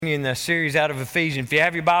In the series out of Ephesians. If you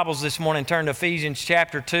have your Bibles this morning, turn to Ephesians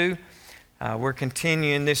chapter 2. We're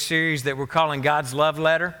continuing this series that we're calling God's Love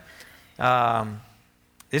Letter.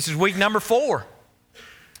 This is week number 4,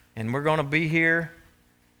 and we're going to be here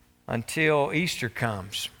until Easter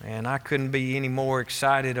comes, and I couldn't be any more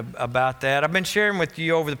excited about that. I've been sharing with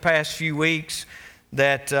you over the past few weeks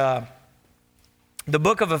that the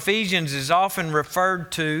book of Ephesians is often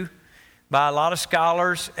referred to by a lot of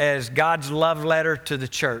scholars as God's love letter to the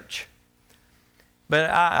church. But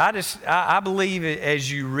I believe as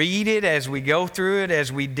you read it, as we go through it, as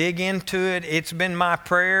we dig into it, it's been my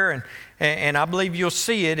prayer, and I believe you'll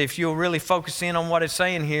see it if you'll really focus in on what it's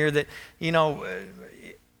saying here, that, you know,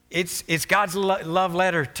 it's God's love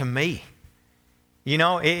letter to me. You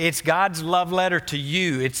know, it's God's love letter to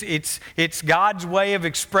you. It's God's way of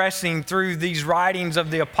expressing through these writings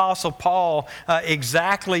of the Apostle Paul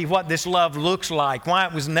exactly what this love looks like, why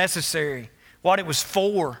it was necessary, what it was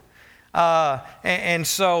for.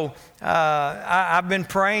 So I've been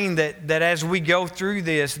praying that as we go through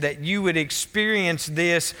this, that you would experience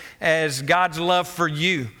this as God's love for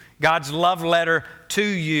you, God's love letter to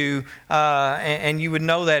you, and you would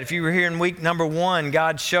know that. If you were here in week number 1,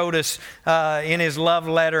 God showed us in His love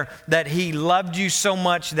letter that He loved you so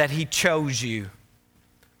much that He chose you.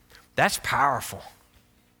 That's powerful.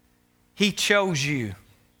 He chose you.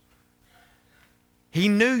 He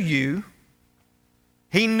knew you.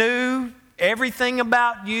 He knew everything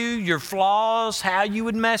about you, your flaws, how you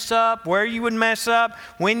would mess up, where you would mess up,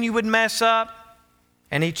 when you would mess up,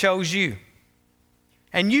 and He chose you.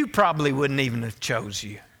 And you probably wouldn't even have chose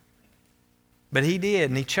you. But He did,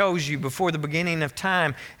 and He chose you before the beginning of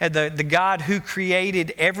time. And the God who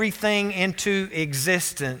created everything into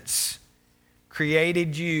existence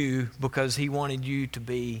created you because He wanted you to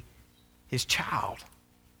be His child.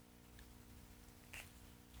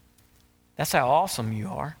 That's how awesome you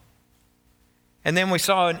are. And then we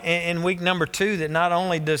saw in week number 2 that not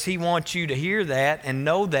only does He want you to hear that and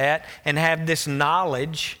know that and have this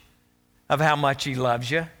knowledge of how much He loves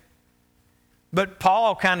you, but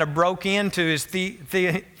Paul kind of broke into his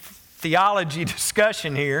theology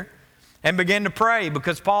discussion here and began to pray,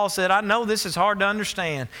 because Paul said, I know this is hard to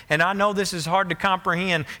understand, and I know this is hard to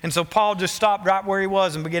comprehend. And so Paul just stopped right where he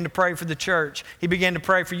was and began to pray for the church. He began to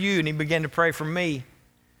pray for you, and he began to pray for me,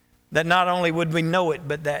 that not only would we know it,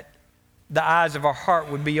 but that the eyes of our heart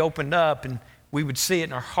would be opened up, and we would see it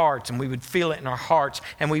in our hearts, and we would feel it in our hearts,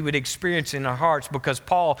 and we would experience it in our hearts, because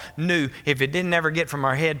Paul knew if it didn't ever get from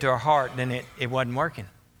our head to our heart, then it wasn't working.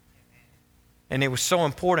 And it was so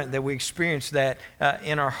important that we experience that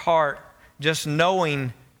in our heart, just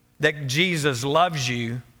knowing that Jesus loves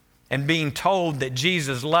you, and being told that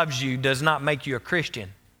Jesus loves you does not make you a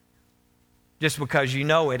Christian. Just because you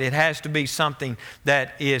know it. It has to be something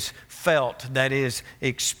that is felt, that is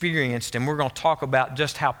experienced. And we're going to talk about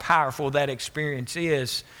just how powerful that experience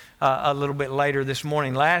is a little bit later this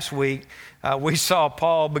morning. Last week, we saw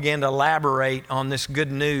Paul begin to elaborate on this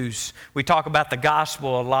good news. We talk about the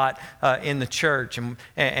gospel a lot in the church.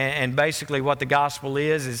 And basically what the gospel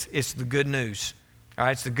is it's the good news. All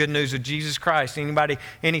right, it's the good news of Jesus Christ.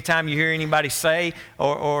 Anytime you hear anybody say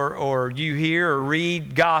or you hear or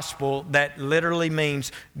read gospel, that literally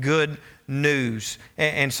means good news.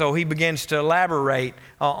 And so he begins to elaborate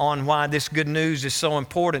on why this good news is so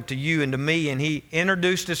important to you and to me. And he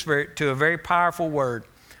introduced us to a very powerful word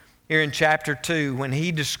here in chapter 2 when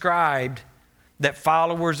he described that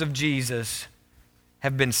followers of Jesus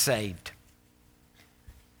have been saved.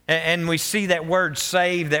 And we see that word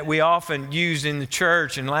saved that we often use in the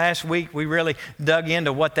church. And last week we really dug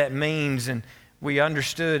into what that means, and we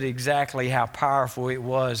understood exactly how powerful it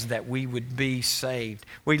was that we would be saved.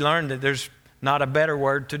 We learned that there's not a better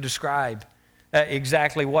word to describe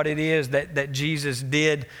exactly what it is that Jesus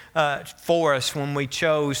did for us when we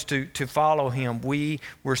chose to follow Him. We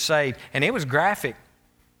were saved. And it was graphic.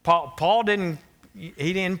 Paul didn't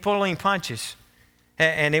pull any punches.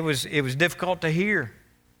 And it was difficult to hear.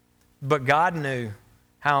 But God knew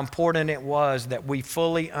how important it was that we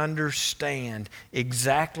fully understand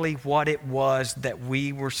exactly what it was that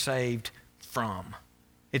we were saved from.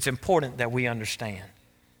 It's important that we understand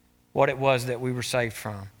what it was that we were saved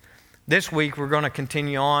from. This week we're going to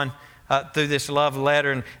continue on through this love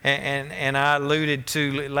letter, and I alluded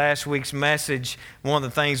to last week's message. One of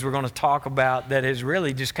the things we're going to talk about that has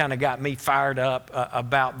really just kind of got me fired up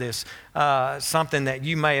about this, something that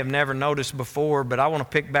you may have never noticed before, but I want to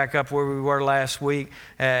pick back up where we were last week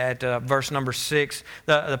at verse number 6.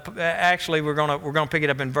 Actually, we're going to pick it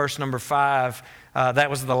up in verse number 5. That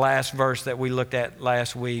was the last verse that we looked at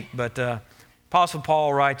last week, but Apostle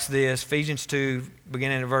Paul writes this, Ephesians 2,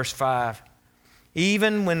 beginning at verse 5.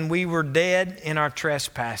 even when we were dead in our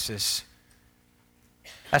trespasses.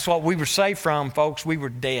 That's what we were saved from, folks. We were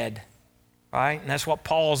dead, right? And that's what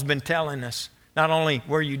Paul's been telling us. Not only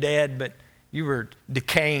were you dead, but you were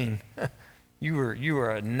decaying. You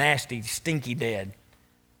were a nasty, stinky dead,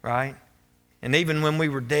 right? And even when we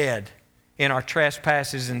were dead in our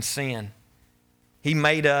trespasses and sin, He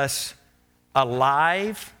made us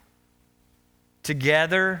alive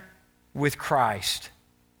together with Christ.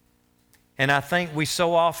 And I think we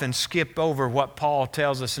so often skip over what Paul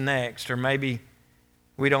tells us next, or maybe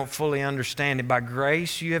we don't fully understand it. By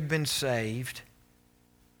grace you have been saved.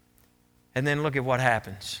 And then look at what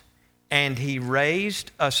happens. And He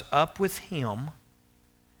raised us up with Him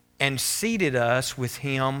and seated us with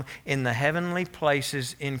Him in the heavenly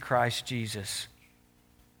places in Christ Jesus.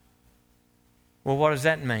 Well, what does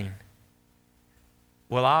that mean?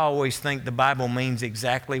 Well, I always think the Bible means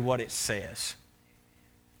exactly what it says.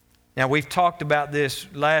 Now, we've talked about this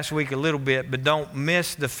last week a little bit, but don't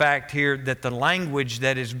miss the fact here that the language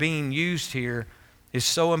that is being used here is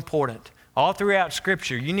so important. All throughout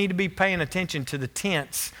Scripture, you need to be paying attention to the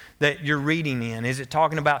tense that you're reading in. Is it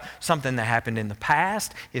talking about something that happened in the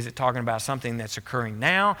past? Is it talking about something that's occurring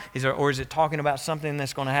now? Or is it talking about something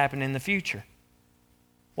that's going to happen in the future?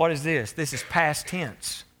 What is this? This is past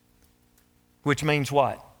tense, which means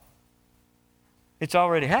what? It's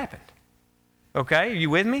already happened. Okay, are you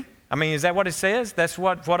with me? I mean, is that what it says? That's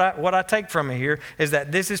what I take from it here, is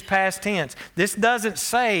that this is past tense. This doesn't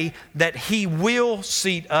say that He will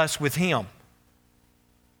seat us with Him.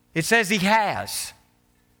 It says He has.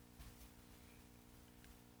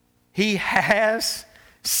 He has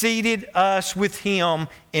seated us with Him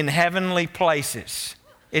in heavenly places.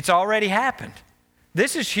 It's already happened.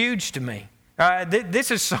 This is huge to me. This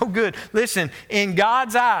is so good. Listen, in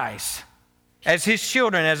God's eyes, as His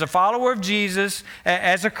children, as a follower of Jesus,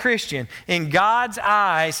 as a Christian, in God's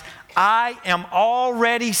eyes, I am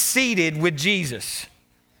already seated with Jesus.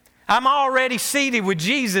 I'm already seated with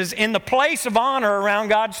Jesus in the place of honor around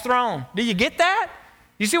God's throne. Do you get that?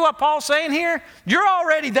 You see what Paul's saying here? You're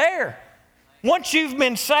already there. Once you've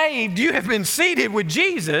been saved, you have been seated with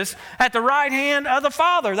Jesus at the right hand of the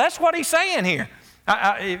Father. That's what he's saying here.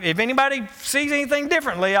 If anybody sees anything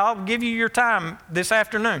differently, I'll give you your time this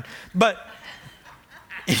afternoon. But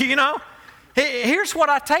you know, here's what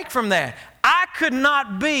I take from that. I could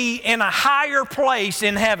not be in a higher place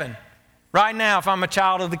in heaven right now if I'm a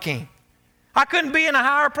child of the King. I couldn't be in a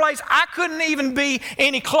higher place. I couldn't even be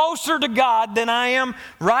any closer to God than I am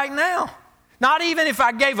right now. Not even if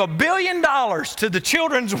I gave $1 billion to the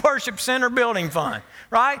Children's Worship Center Building Fund,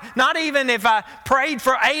 right? Not even if I prayed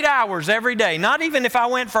for 8 hours every day. Not even if I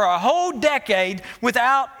went for a whole decade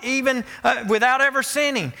without ever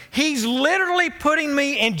sinning. He's literally putting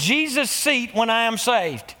me in Jesus' seat when I am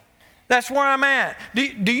saved. That's where I'm at.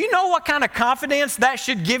 Do you know what kind of confidence that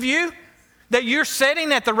should give you? That you're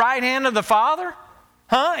sitting at the right hand of the Father?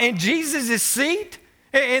 In Jesus' seat?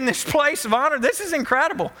 In this place of honor? This is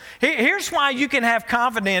incredible. Here's why you can have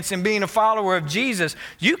confidence in being a follower of Jesus.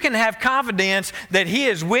 You can have confidence that He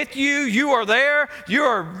is with you. You are there.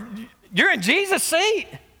 You're in Jesus' seat.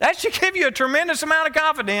 That should give you a tremendous amount of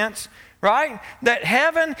confidence, right? That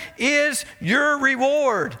heaven is your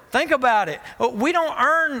reward. Think about it. We don't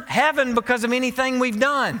earn heaven because of anything we've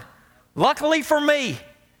done. Luckily for me,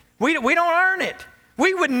 we don't earn it.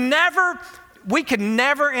 We could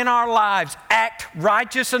never in our lives act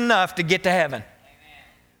righteous enough to get to heaven.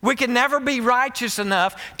 We could never be righteous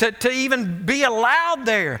enough to even be allowed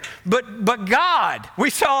there. But God,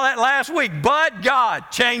 we saw that last week, but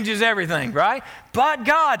God changes everything, right? But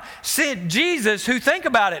God sent Jesus, who, think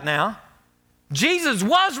about it now, Jesus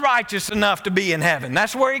was righteous enough to be in heaven.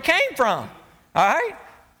 That's where He came from, all right?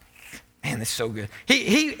 Man, this is so good.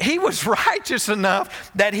 He was righteous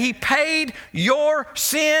enough that He paid your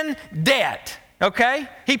sin debt, okay?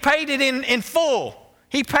 He paid it in full.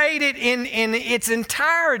 He paid it in its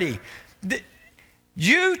entirety.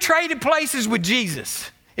 You traded places with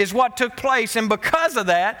Jesus is what took place, and because of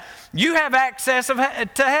that, you have access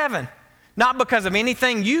to heaven. Not because of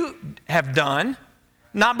anything you have done,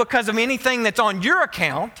 not because of anything that's on your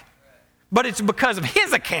account, but it's because of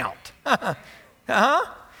His account.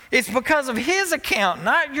 It's because of His account,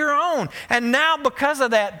 not your own. And now because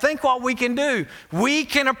of that, think what we can do. We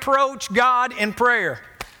can approach God in prayer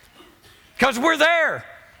because we're there.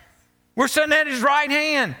 We're sitting at His right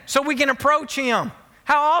hand so we can approach Him.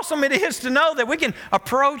 How awesome it is to know that we can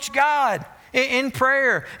approach God in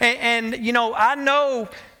prayer. And you know, I know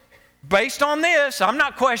based on this, I'm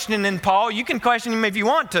not questioning Paul. You can question him if you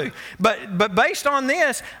want to. But based on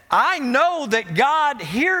this, I know that God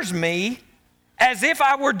hears me as if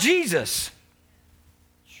I were Jesus.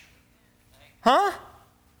 Huh?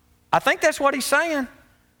 I think that's what he's saying.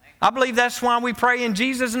 I believe that's why we pray in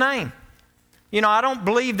Jesus' name. You know, I don't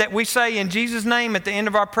believe that we say in Jesus' name at the end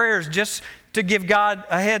of our prayers just to give God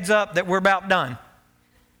a heads up that we're about done.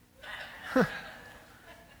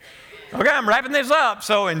 Okay, I'm wrapping this up.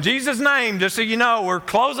 So in Jesus' name, just so you know, we're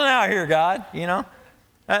closing out here, God. You know,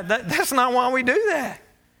 that's not why we do that.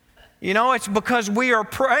 You know, it's because we are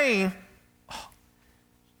praying.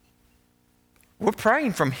 We're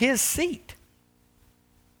praying from His seat.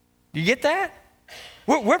 Do you get that?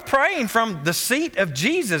 We're praying from the seat of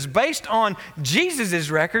Jesus based on Jesus'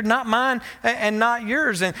 record, not mine and not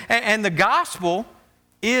yours. And the gospel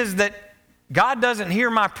is that God doesn't hear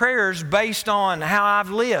my prayers based on how I've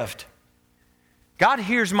lived. God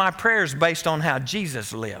hears my prayers based on how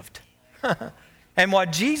Jesus lived and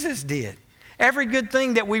what Jesus did. Every good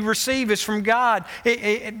thing that we receive is from God.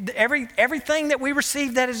 Everything that we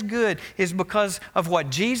receive that is good is because of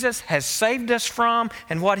what Jesus has saved us from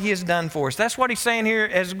and what He has done for us. That's what He's saying here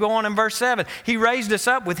as we go on in verse 7. He raised us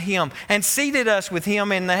up with Him and seated us with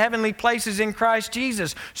Him in the heavenly places in Christ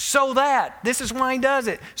Jesus, so that, this is why He does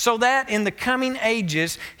it, so that in the coming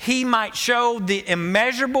ages He might show the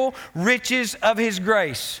immeasurable riches of His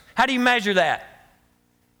grace. How do you measure that?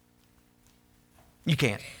 You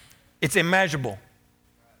can't. It's immeasurable.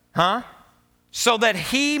 Huh? So that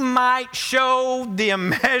He might show the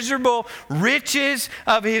immeasurable riches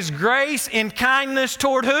of His grace in kindness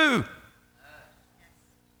toward who?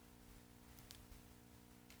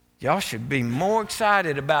 Y'all should be more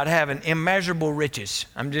excited about having immeasurable riches.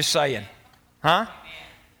 I'm just saying. Huh?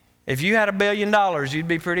 If you had $1 billion, you'd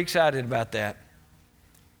be pretty excited about that.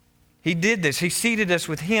 He did this. He seated us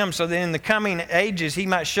with Him so that in the coming ages He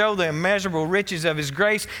might show the immeasurable riches of His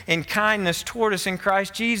grace and kindness toward us in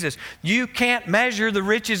Christ Jesus. You can't measure the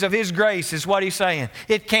riches of His grace, is what He's saying.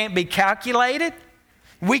 It can't be calculated.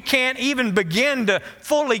 We can't even begin to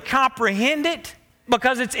fully comprehend it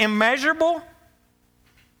because it's immeasurable.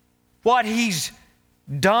 What He's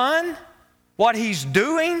done, what He's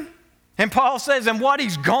doing, and Paul says, and what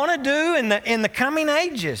He's going to do in the coming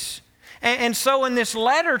ages. And so in this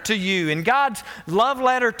letter to you, in God's love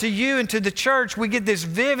letter to you and to the church, we get this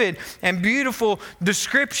vivid and beautiful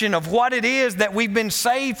description of what it is that we've been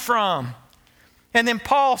saved from. And then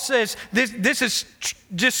Paul says this is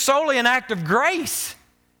just solely an act of grace.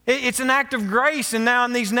 It's an act of grace. And now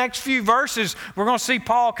in these next few verses, we're going to see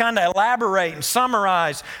Paul kind of elaborate and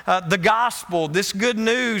summarize the gospel, this good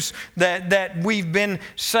news that we've been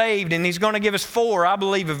saved. And he's going to give us four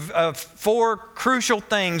crucial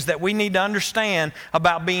things that we need to understand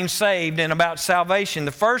about being saved and about salvation.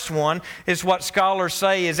 The first one is what scholars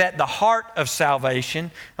say is at the heart of salvation,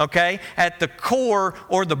 okay? At the core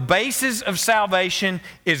or the basis of salvation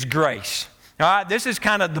is grace. All right, this is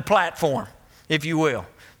kind of the platform, if you will.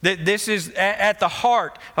 This is at the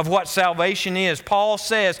heart of what salvation is. Paul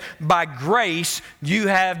says, by grace you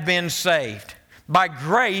have been saved. By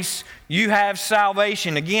grace you have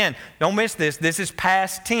salvation. Again, don't miss this. This is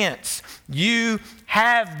past tense. You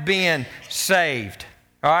have been saved.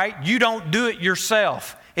 All right? You don't do it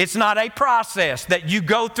yourself. It's not a process that you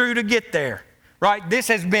go through to get there. Right? This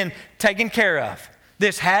has been taken care of.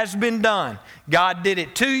 This has been done. God did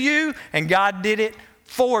it to you, and God did it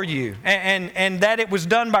for you. And that it was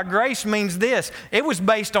done by grace means this. It was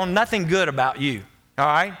based on nothing good about you. All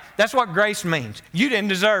right? That's what grace means. You didn't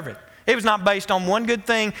deserve it. It was not based on one good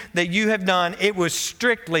thing that you have done. It was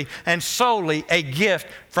strictly and solely a gift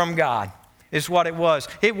from God. Is what it was.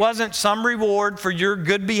 It wasn't some reward for your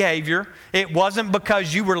good behavior. It wasn't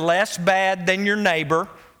because you were less bad than your neighbor.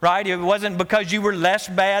 Right? It wasn't because you were less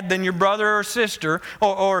bad than your brother or sister,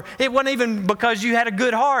 or it wasn't even because you had a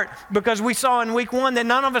good heart, because we saw in week 1 that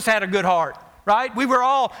none of us had a good heart, right? We were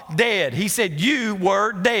all dead. He said, you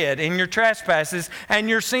were dead in your trespasses and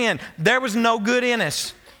your sin. There was no good in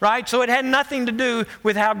us, right? So it had nothing to do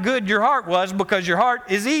with how good your heart was, because your heart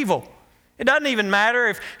is evil. It doesn't even matter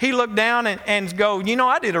if he looked down and go, you know,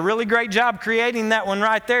 I did a really great job creating that one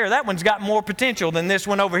right there. That one's got more potential than this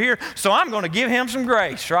one over here, so I'm going to give him some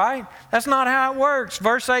grace, right? That's not how it works.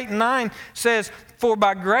 Verse 8 and 9 says, for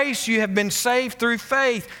by grace you have been saved through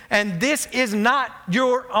faith, and this is not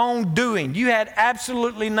your own doing. You had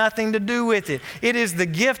absolutely nothing to do with it. It is the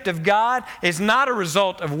gift of God. It's not a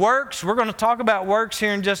result of works. We're going to talk about works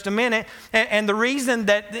here in just a minute. And the reason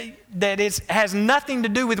that it has nothing to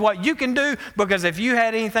do with what you can do, because if you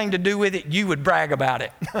had anything to do with it, you would brag about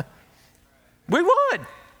it. We would.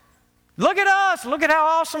 Look at us. Look at how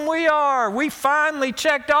awesome we are. We finally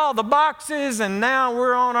checked all the boxes, and now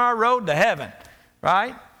we're on our road to heaven.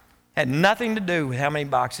 Right? Had nothing to do with how many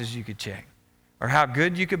boxes you could check or how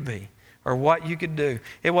good you could be. or what you could do.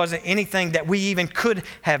 It wasn't anything that we even could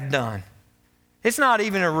have done. It's not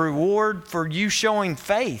even a reward for you showing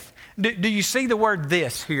faith. Do you see the word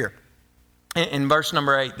 "this" here in verse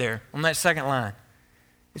number 8 there on that second line?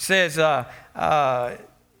 It says,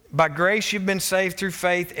 by grace you've been saved through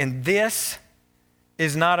faith, and this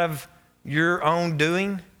is not of your own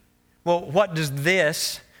doing. Well, what does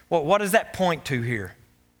that point to here?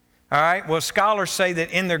 All right, well, scholars say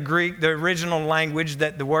that in the Greek, the original language,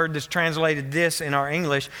 that the word that's translated "this" in our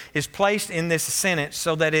English is placed in this sentence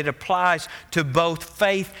so that it applies to both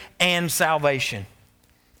faith and salvation.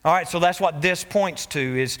 All right, so that's what this points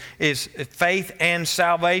to is faith and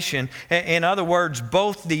salvation. In other words,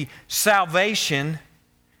 both the salvation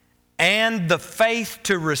and the faith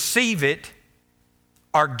to receive it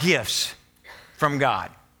are gifts from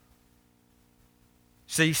God.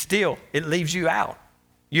 See, still, it leaves you out.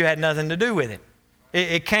 You had nothing to do with it.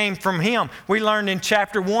 It came from Him. We learned in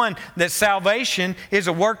chapter 1 that salvation is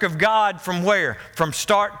a work of God from where? From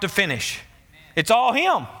start to finish. It's all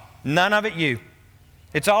Him, none of it you.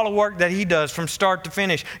 It's all a work that He does from start to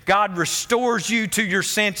finish. God restores you to your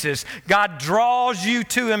senses. God draws you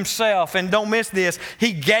to Himself. And don't miss this,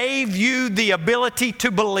 He gave you the ability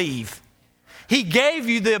to believe. He gave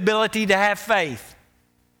you the ability to have faith.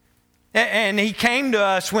 And He came to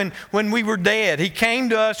us when we were dead. He came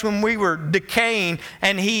to us when we were decaying,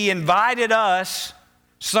 and He invited us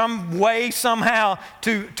some way, somehow,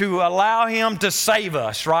 to allow Him to save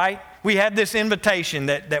us, right? We have this invitation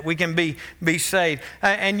that we can be saved.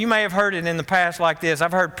 And you may have heard it in the past like this.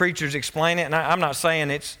 I've heard preachers explain it, and I'm not saying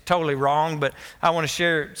it's totally wrong, but I want to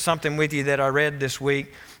share something with you that I read this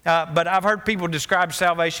week. But I've heard people describe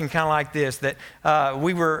salvation kind of like this, that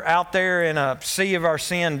we were out there in a sea of our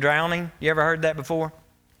sin drowning. You ever heard that before?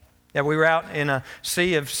 That we were out in a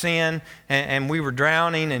sea of sin and we were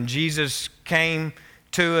drowning, and Jesus came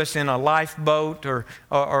to us in a lifeboat or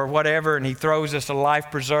whatever, and He throws us a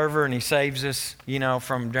life preserver and He saves us,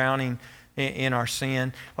 from drowning in our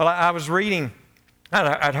sin. Well, I was reading,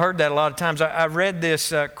 I'd heard that a lot of times. I read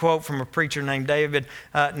this quote from a preacher named David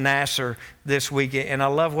Nasser this week, and I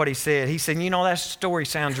love what he said. He said, that story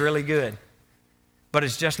sounds really good, but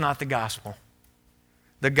it's just not the gospel.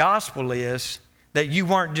 The gospel is that you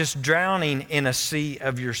weren't just drowning in a sea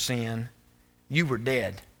of your sin, you were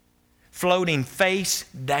dead, floating face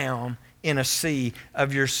down in a sea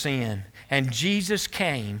of your sin. And Jesus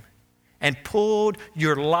came and pulled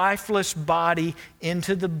your lifeless body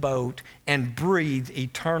into the boat and breathed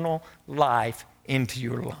eternal life into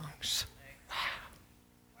your lungs.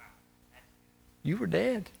 Wow. You were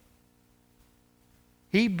dead.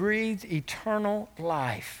 He breathed eternal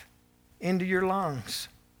life into your lungs.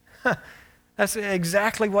 That's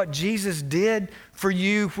exactly what Jesus did for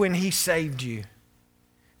you when He saved you.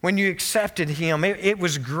 When you accepted Him, it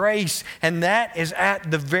was grace, and that is at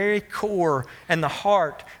the very core and the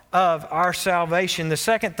heart of our salvation. The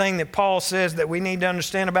second thing that Paul says that we need to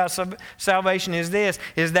understand about salvation is this,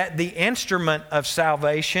 is that the instrument of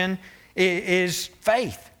salvation is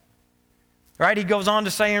faith. Right? He goes on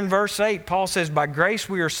to say in verse 8, Paul says, by grace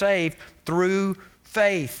we are saved through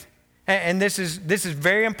faith. And this is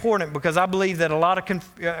very important, because I believe that a lot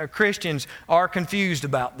of Christians are confused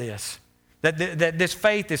about this. That this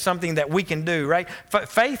faith is something that we can do, right?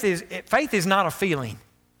 Faith is not a feeling.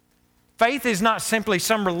 Faith is not simply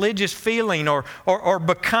some religious feeling or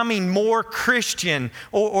becoming more Christian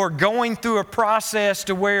or going through a process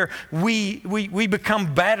to where we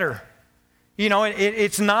become better.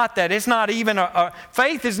 It's not that. It's not even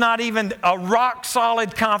faith is not even a rock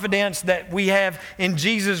solid confidence that we have in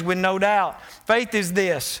Jesus with no doubt. Faith is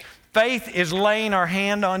this. Faith is laying our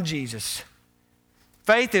hand on Jesus.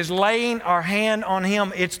 Faith is laying our hand on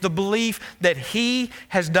Him. It's the belief that He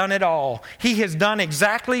has done it all. He has done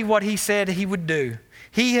exactly what He said He would do.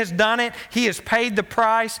 He has done it. He has paid the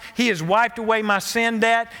price. He has wiped away my sin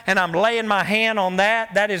debt, and I'm laying my hand on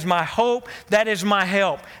that. That is my hope. That is my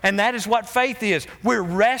help. And that is what faith is. We're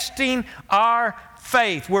resting our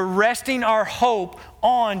faith. We're resting our hope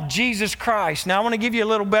on Jesus Christ. Now, I want to give you a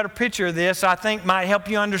little better picture of this. I think might help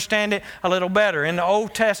you understand it a little better. In the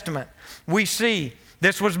Old Testament, we see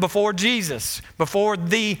this was before Jesus, before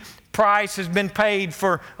the price has been paid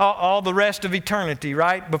for all the rest of eternity,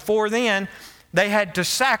 right? Before then, they had to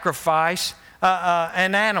sacrifice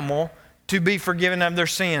an animal to be forgiven of their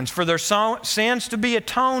sins. For their sins to be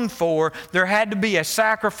atoned for, there had to be a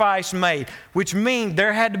sacrifice made, which means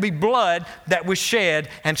there had to be blood that was shed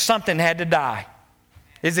and something had to die.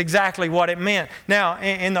 is exactly what it meant. Now,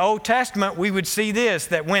 in the Old Testament, we would see this,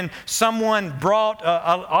 that when someone brought,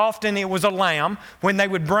 often it was a lamb, when they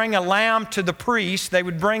would bring a lamb to the priest, they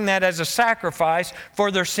would bring that as a sacrifice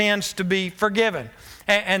for their sins to be forgiven.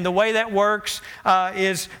 And the way that works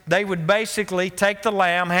is they would basically take the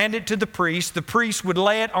lamb, hand it to the priest would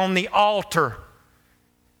lay it on the altar.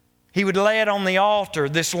 He would lay it on the altar,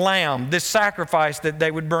 this lamb, this sacrifice that they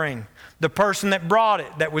would bring. The person that brought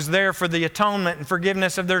it, that was there for the atonement and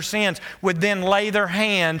forgiveness of their sins, would then lay their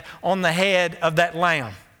hand on the head of that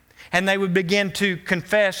lamb. And they would begin to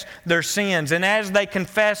confess their sins. And as they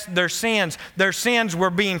confessed their sins were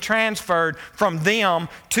being transferred from them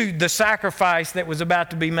to the sacrifice that was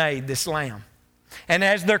about to be made, this lamb. And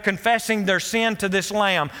as they're confessing their sin to this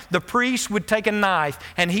lamb, the priest would take a knife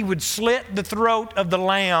and he would slit the throat of the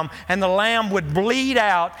lamb, and the lamb would bleed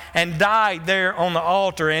out and die there on the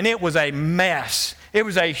altar. And it was a mess. It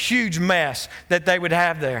was a huge mess that they would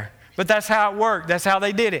have there. But that's how it worked. That's how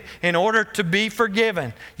they did it. In order to be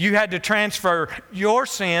forgiven, you had to transfer your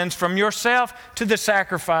sins from yourself to the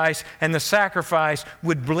sacrifice, and the sacrifice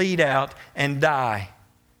would bleed out and die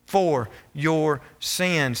for your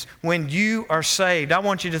sins. When you are saved, I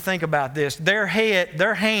want you to think about this. Their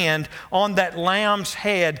hand on that lamb's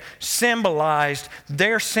head symbolized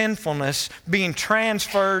their sinfulness being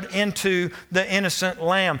transferred into the innocent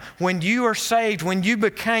lamb. When you are saved, when you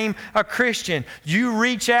became a Christian, you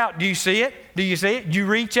reach out. Do you see it? Do you see it? You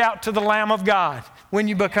reach out to the Lamb of God when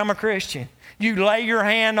you become a Christian. You lay your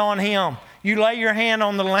hand on Him. You lay your hand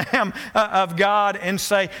on the Lamb of God and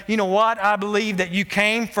say, you know what? I believe that you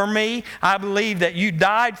came for me. I believe that you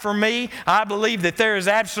died for me. I believe that there is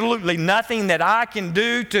absolutely nothing that I can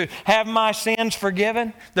do to have my sins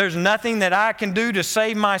forgiven. There's nothing that I can do to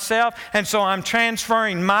save myself. And so I'm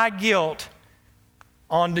transferring my guilt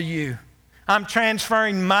onto you. I'm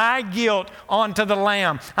transferring my guilt onto the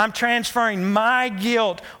Lamb. I'm transferring my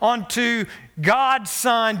guilt onto God's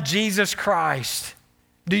Son, Jesus Christ.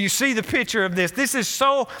 Do you see the picture of this? This is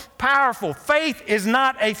so powerful. Faith is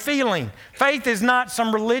not a feeling. Faith is not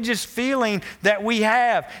some religious feeling that we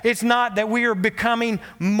have. It's not that we are becoming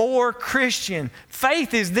more Christian.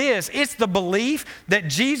 Faith is this. It's the belief that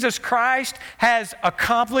Jesus Christ has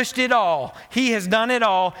accomplished it all. He has done it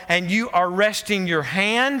all, and you are resting your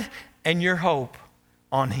hand and your hope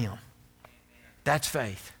on Him. That's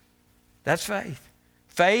faith. That's faith.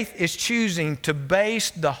 Faith is choosing to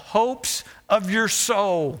base the hopes of your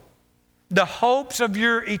soul, the hopes of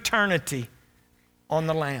your eternity, on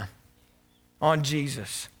the Lamb, on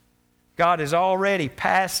Jesus. God has already,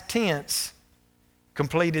 past tense,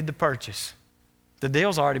 completed the purchase. The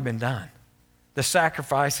deal's already been done. The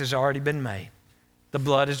sacrifice has already been made. The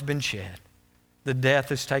blood has been shed. The death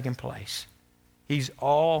has taken place. He's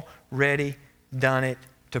already done it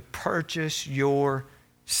to purchase your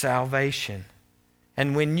salvation.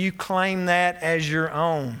 And when you claim that as your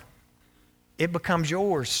own, it becomes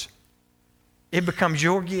yours. It becomes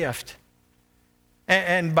your gift.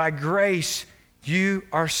 And by grace, you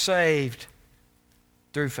are saved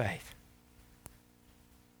through faith.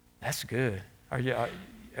 That's good. Are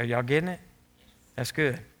y'all getting it? That's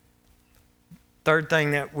good. Third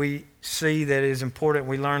thing that we see that is important,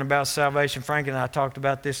 we learn about salvation. Frank and I talked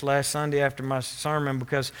about this last Sunday after my sermon,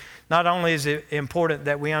 because not only is it important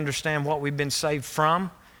that we understand what we've been saved from,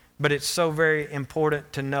 but it's so very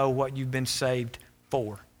important to know what you've been saved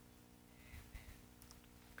for.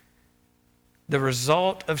 The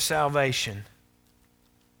result of salvation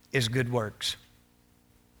is good works.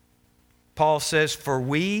 Paul says, "For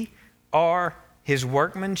we are His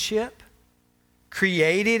workmanship,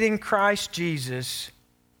 created in Christ Jesus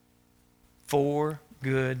for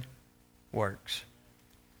good works."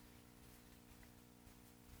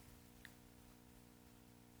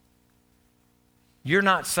 You're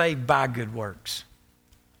not saved by good works.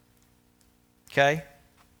 Okay?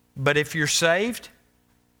 But if you're saved,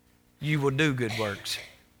 you will do good works.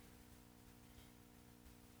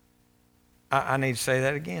 I need to say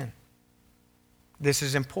that again. This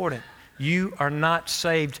is important. You are not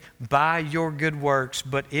saved by your good works,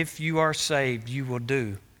 but if you are saved, you will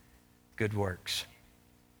do good works.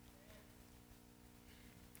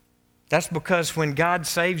 That's because when God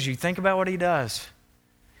saves you, think about what He does.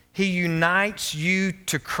 He unites you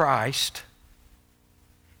to Christ,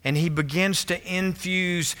 and He begins to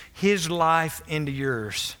infuse His life into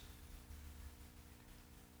yours.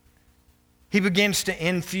 He begins to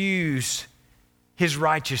infuse His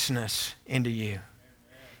righteousness into you.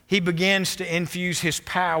 He begins to infuse His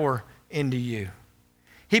power into you.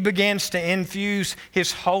 He begins to infuse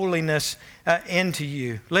His holiness into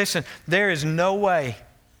you. Listen, there is no way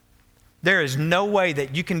There is no way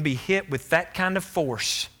that you can be hit with that kind of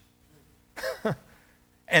force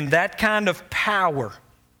and that kind of power.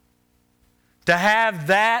 To have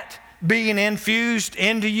that being infused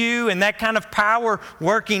into you and that kind of power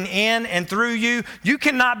working in and through you, you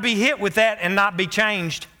cannot be hit with that and not be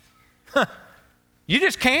changed. You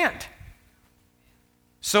just can't.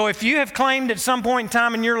 So if you have claimed at some point in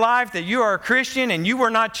time in your life that you are a Christian and you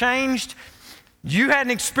were not changed, you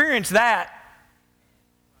hadn't experienced that.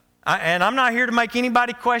 And I'm not here to make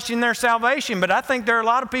anybody question their salvation, but I think there are a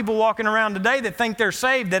lot of people walking around today that think they're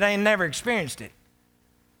saved that ain't never experienced it.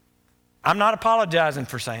 I'm not apologizing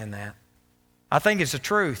for saying that. I think it's the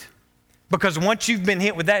truth. Because once you've been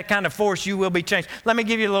hit with that kind of force, you will be changed. Let me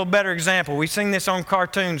give you a little better example. We seen this on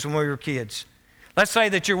cartoons when we were kids. Let's say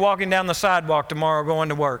that you're walking down the sidewalk tomorrow going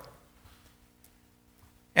to work,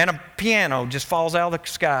 and a piano just falls out of the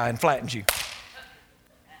sky and flattens you.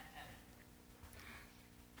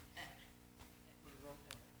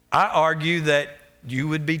 I argue that you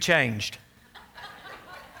would be changed.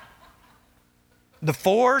 The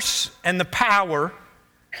force and the power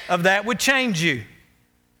of that would change you.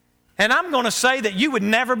 And I'm going to say that you would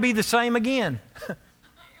never be the same again.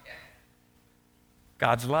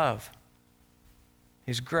 God's love,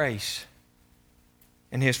 His grace,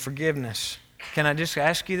 and His forgiveness. Can I just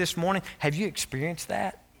ask you this morning, have you experienced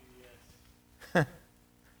that? Yes.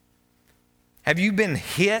 Have you been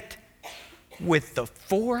hit with the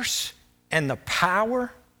force and the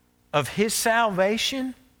power of His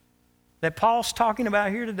salvation that Paul's talking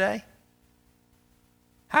about here today?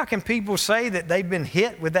 How can people say that they've been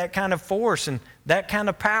hit with that kind of force and that kind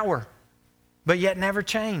of power, but yet never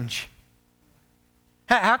change?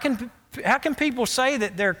 How can people say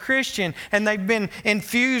that they're Christian and they've been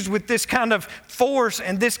infused with this kind of force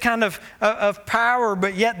and this kind of power,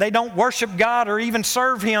 but yet they don't worship God or even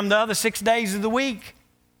serve Him the other 6 days of the week?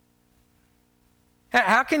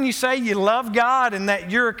 How can you say you love God and that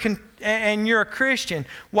you're a Christian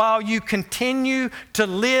while you continue to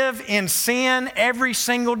live in sin every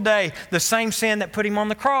single day, the same sin that put Him on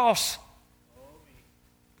the cross?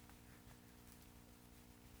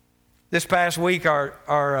 This past week,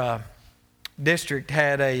 our district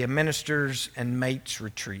had a ministers and mates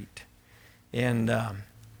retreat. And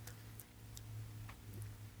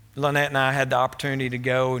Lynette and I had the opportunity to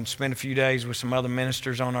go and spend a few days with some other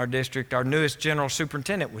ministers on our district. Our newest general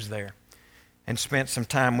superintendent was there and spent some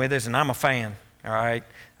time with us, and I'm a fan, all right?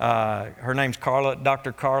 Her name's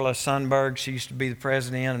Dr. Carla Sundberg. She used to be the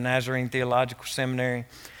president of Nazarene Theological Seminary.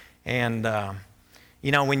 And,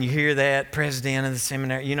 when you hear that, president of the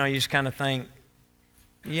seminary, you just kind of think,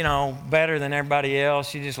 better than everybody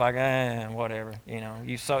else. You're just like, whatever,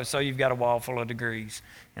 So you've got a wall full of degrees,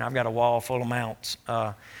 and I've got a wall full of mounts.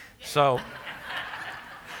 So,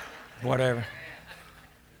 whatever.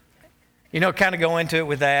 Kind of go into it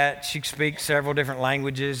with that. She speaks several different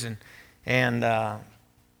languages, but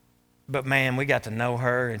man, we got to know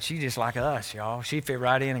her, and she's just like us, y'all. She fit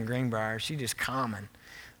right in Greenbrier. She's just common.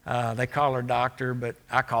 They call her doctor, but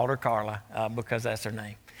I called her Carla because that's her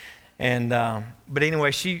name. And but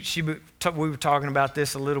anyway, we were talking about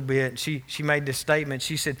this a little bit. She made this statement.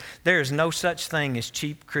 She said, "There is no such thing as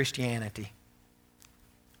cheap Christianity.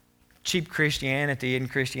 Cheap Christianity isn't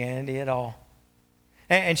Christianity at all."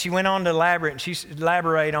 And she went on to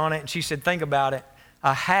elaborate on it. And she said, "Think about it.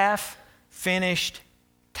 A half-finished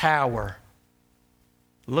tower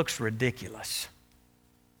looks ridiculous,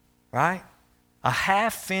 right? A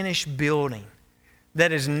half-finished building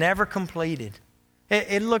that is never completed.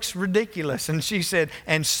 It looks ridiculous." And she said,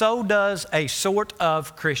 "And so does a sort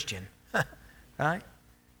of Christian." Right?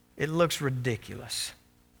 It looks ridiculous.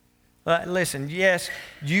 Listen, yes,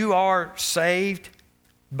 you are saved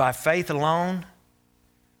by faith alone,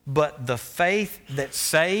 but the faith that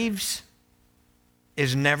saves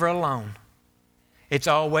is never alone. It's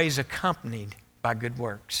always accompanied by good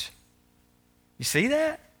works. You see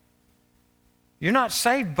that? You're not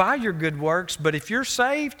saved by your good works, but if you're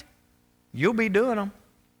saved, you'll be doing them.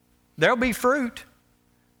 There'll be fruit.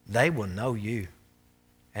 They will know you,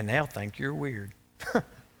 and they'll think you're weird.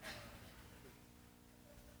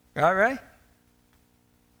 Right, Ray?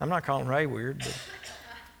 I'm not calling Ray weird,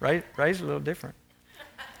 but Ray's a little different.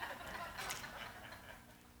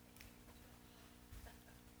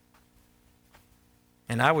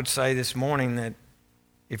 And I would say this morning that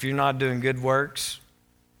if you're not doing good works,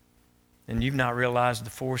 then you've not realized the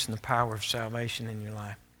force and the power of salvation in your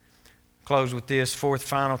life. Close with this. Fourth,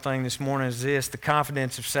 final thing this morning is this. The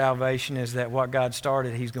confidence of salvation is that what God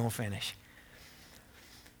started, He's going to finish.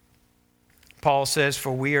 Paul says,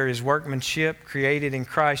 "For we are His workmanship, created in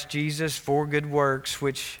Christ Jesus for good works,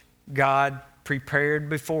 which God prepared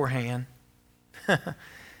beforehand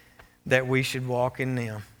that we should walk in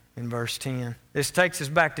them. In verse 10. This takes us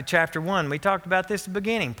back to chapter 1. We talked about this at the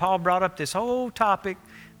beginning. Paul brought up this whole topic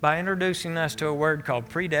by introducing us to a word called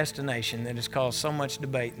predestination that has caused so much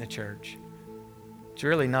debate in the church. It's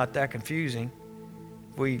really not that confusing.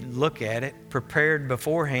 If we look at it, prepared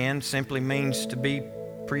beforehand simply means to be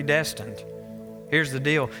predestined. Here's the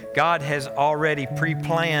deal. God has already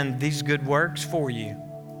pre-planned these good works for you.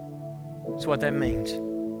 That's what that means.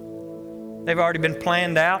 They've already been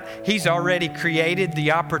planned out. He's already created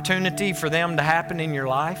the opportunity for them to happen in your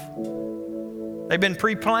life. They've been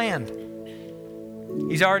pre-planned.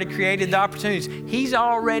 He's already created the opportunities. He's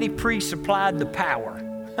already pre-supplied the power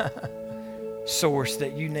source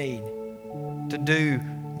that you need to do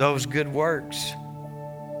those good works.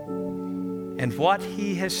 And what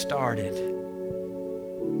He has started,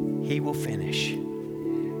 He will finish.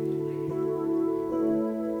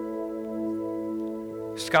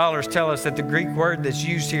 Scholars tell us that the Greek word that's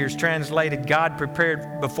used here is translated God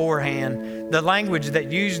prepared beforehand. The language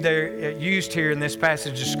that used here in this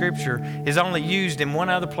passage of Scripture is only used in one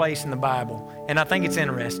other place in the Bible. And I think it's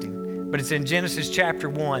interesting. But it's in Genesis chapter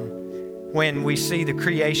 1 when we see the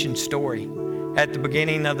creation story at the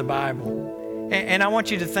beginning of the Bible. And I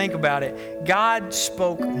want you to think about it. God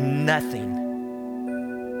spoke nothing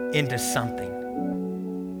into something.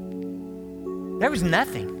 There was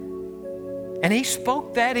nothing. And He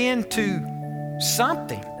spoke that into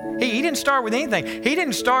something. He didn't start with anything. He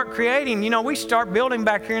didn't start creating. We start building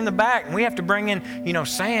back here in the back, and we have to bring in,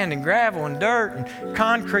 sand and gravel and dirt and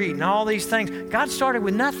concrete and all these things. God started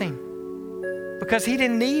with nothing because He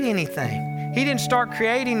didn't need anything. He didn't start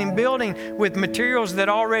creating and building with materials that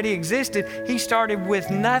already existed. He started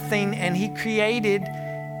with nothing, and He created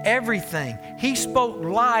everything. He spoke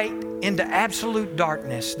light into absolute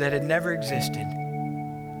darkness that had never existed.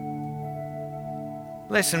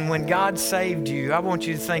 Listen, when God saved you, I want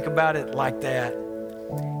you to think about it like that.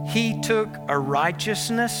 He took a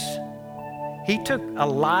righteousness, He took a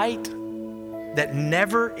light that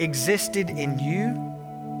never existed in you,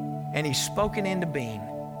 and He spoke it into being.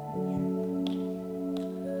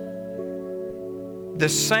 The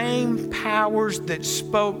same powers that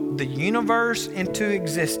spoke the universe into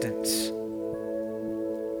existence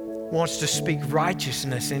wants to speak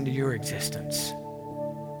righteousness into your existence.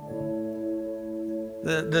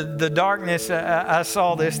 The darkness, I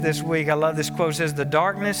saw this week. I love this quote. It says, "The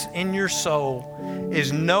darkness in your soul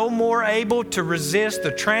is no more able to resist the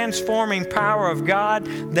transforming power of God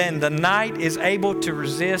than the night is able to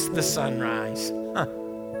resist the sunrise."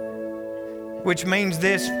 Which means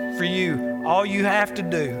this for you. All you have to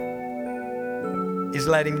do is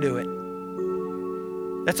let Him do it.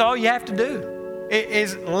 That's all you have to do,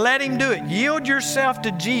 is let Him do it. Yield yourself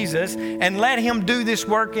to Jesus and let Him do this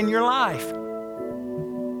work in your life.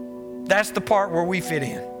 That's the part where we fit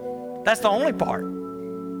in. That's the only part,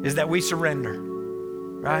 is that we surrender,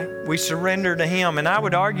 right? We surrender to Him. And I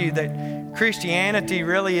would argue that Christianity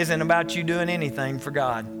really isn't about you doing anything for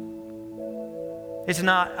God. It's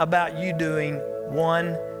not about you doing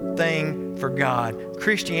one thing for God.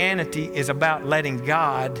 Christianity is about letting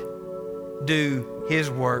God do His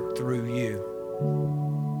work through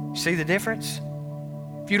you. See the difference?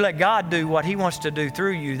 If you let God do what He wants to do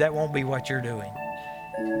through you, that won't be what you're doing.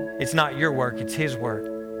 It's not your work, it's His work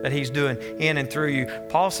that He's doing in and through you.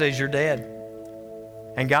 Paul says you're dead.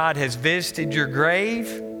 And God has visited your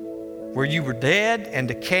grave where you were dead and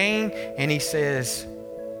decaying, and He says,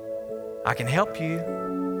 I can help you.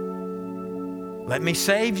 Let me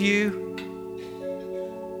save you.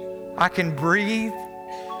 I can breathe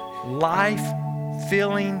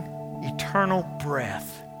life-filling, eternal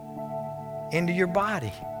breath into your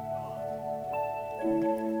body.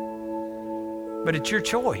 But it's your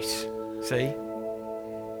choice, see?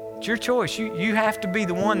 It's your choice. You have to be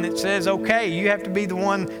the one that says, okay. You have to be the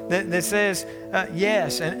one that says,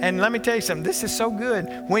 yes. And let me tell you something. This is so good.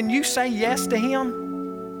 When you say yes to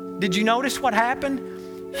Him, did you notice what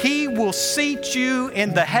happened? He will seat you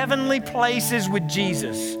in the heavenly places with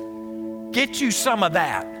Jesus. Get you some of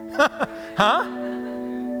that. Huh?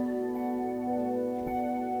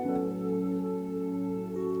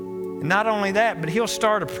 And not only that, but He'll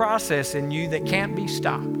start a process in you that can't be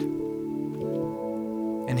stopped.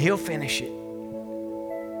 And He'll finish it.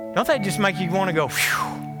 Don't that just make you want to go, phew?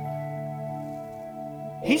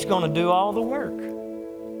 He's going to do all the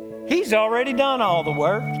work. He's already done all the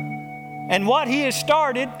work. And what He has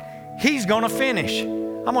started, He's going to finish.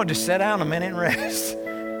 I'm going to just sit down a minute and rest.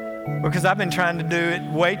 Because I've been trying to do it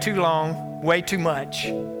way too long, way too much.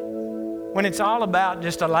 When it's all about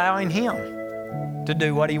just allowing Him to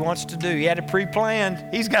do what he wants to do. He had it pre-planned.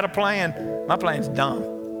 He's got a plan. My plan's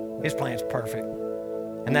dumb. His plan's perfect.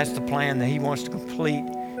 And that's the plan that he wants to complete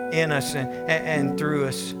in us and through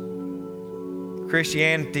us.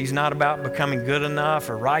 Christianity is not about becoming good enough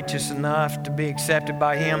or righteous enough to be accepted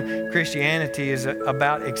by him. Christianity is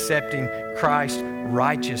about accepting Christ's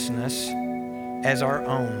righteousness as our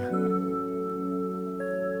own.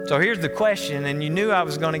 So here's the question, and you knew I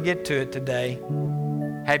was going to get to it today.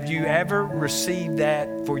 Have you ever received that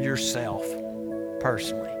for yourself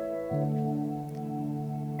personally?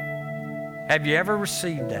 Have you ever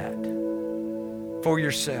received that for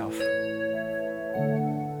yourself?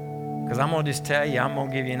 Because I'm going to just tell you, I'm going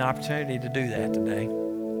to give you an opportunity to do that today.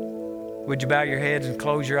 Would you bow your heads and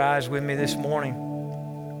close your eyes with me this morning?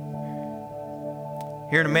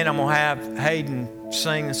 Here in a minute, I'm going to have Hayden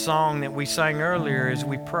sing the song that we sang earlier as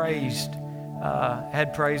we had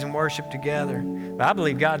praise and worship together. But I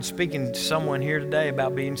believe God's speaking to someone here today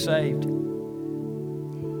about being saved.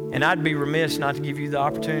 And I'd be remiss not to give you the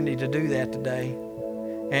opportunity to do that today.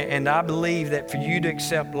 And I believe that for you to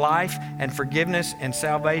accept life and forgiveness and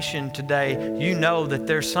salvation today, you know that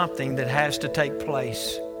there's something that has to take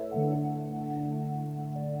place.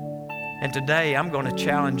 And today, I'm going to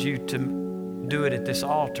challenge you to do it at this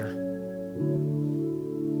altar.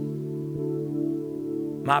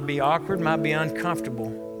 Might be awkward, might be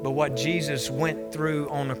uncomfortable, but what Jesus went through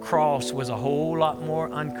on the cross was a whole lot more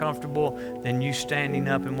uncomfortable than you standing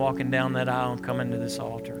up and walking down that aisle and coming to this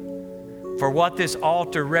altar. For what this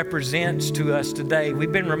altar represents to us today,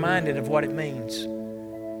 we've been reminded of what it means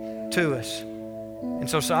to us. And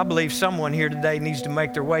so I believe someone here today needs to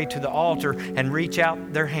make their way to the altar and reach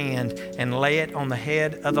out their hand and lay it on the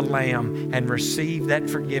head of the Lamb and receive that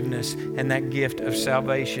forgiveness and that gift of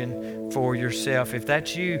salvation for yourself. If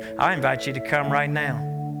that's you, I invite you to come right now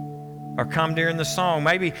or come during the song.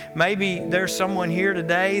 Maybe there's someone here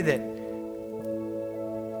today that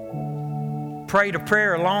prayed a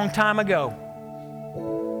prayer a long time ago.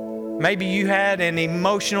 Maybe you had an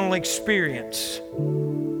emotional experience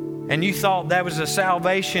and you thought that was a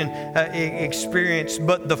salvation experience,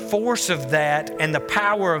 but the force of that and the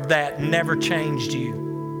power of that never changed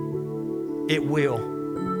you. It will.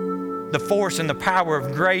 The force and the power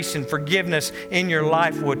of grace and forgiveness in your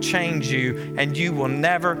life will change you, and you will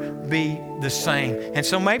never be the same. And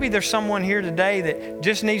so maybe there's someone here today that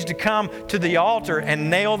just needs to come to the altar and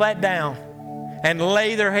nail that down and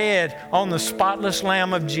lay their head on the spotless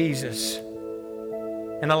Lamb of Jesus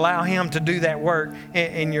and allow him to do that work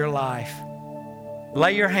in your life.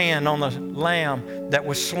 Lay your hand on the Lamb that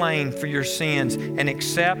was slain for your sins and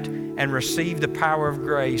accept and receive the power of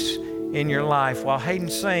grace in your life. While Hayden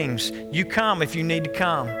sings, you come if you need to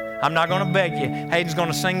come. I'm not going to beg you. Hayden's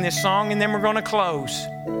going to sing this song and then we're going to close.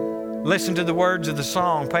 Listen to the words of the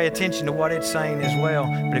song. Pay attention to what it's saying as well.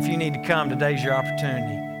 But if you need to come, today's your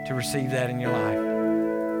opportunity to receive that in your life.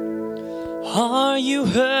 Are you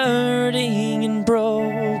hurting and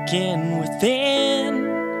broken within?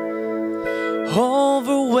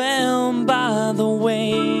 Overwhelmed by the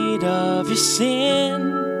weight of your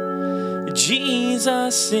sin?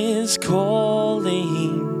 Jesus is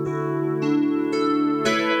calling.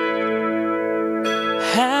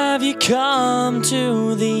 Have you come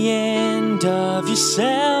to the end of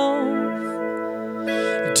yourself?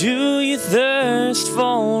 Do you thirst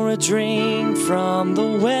for a drink from the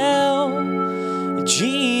well?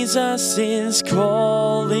 Jesus is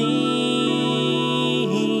calling.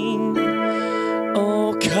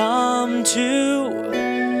 Oh, come to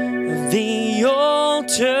the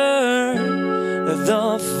altar.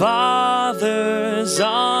 The Father's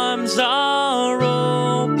arms are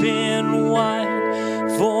open wide.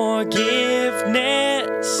 Forgiveness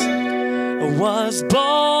was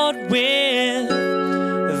bought with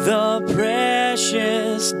the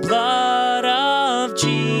precious blood of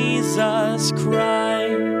Jesus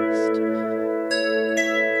Christ.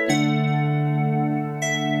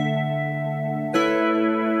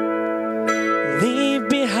 Leave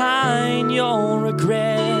behind your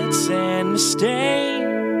regrets and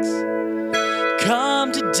mistakes.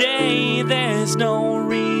 Come today, there's no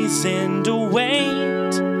reason to wait.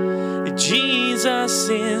 Jesus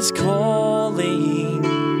is calling.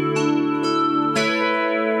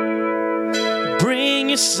 Bring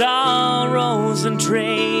your sorrows and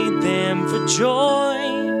trade them for joy.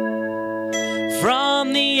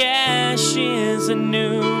 From the ashes a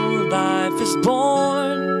new life is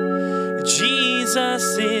born.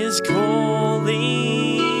 Jesus is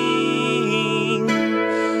calling.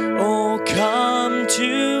 Oh, come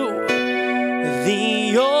to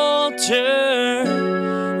the altar.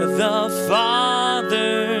 The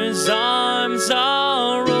Father's arms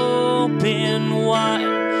are open wide.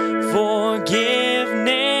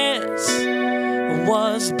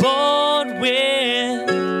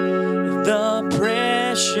 the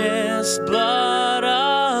precious blood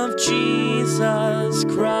of Jesus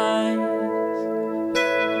Christ.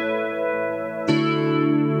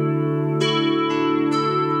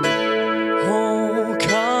 Oh,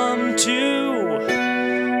 come to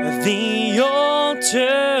the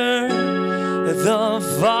altar. The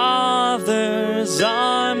Father's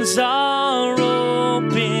arms are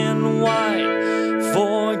open wide.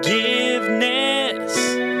 Forgiveness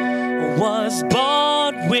was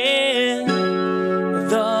bought with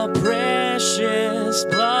the precious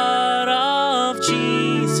blood of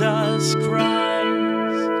Jesus Christ.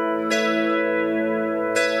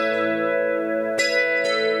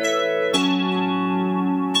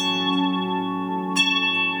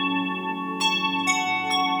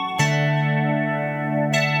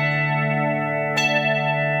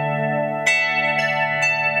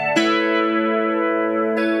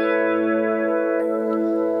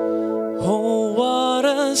 Oh, what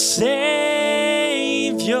a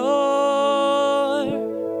Savior!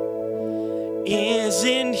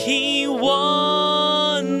 Isn't He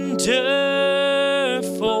wonderful?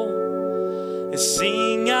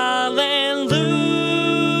 Sing hallelujah!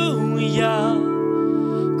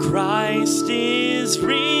 Christ is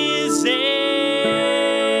risen.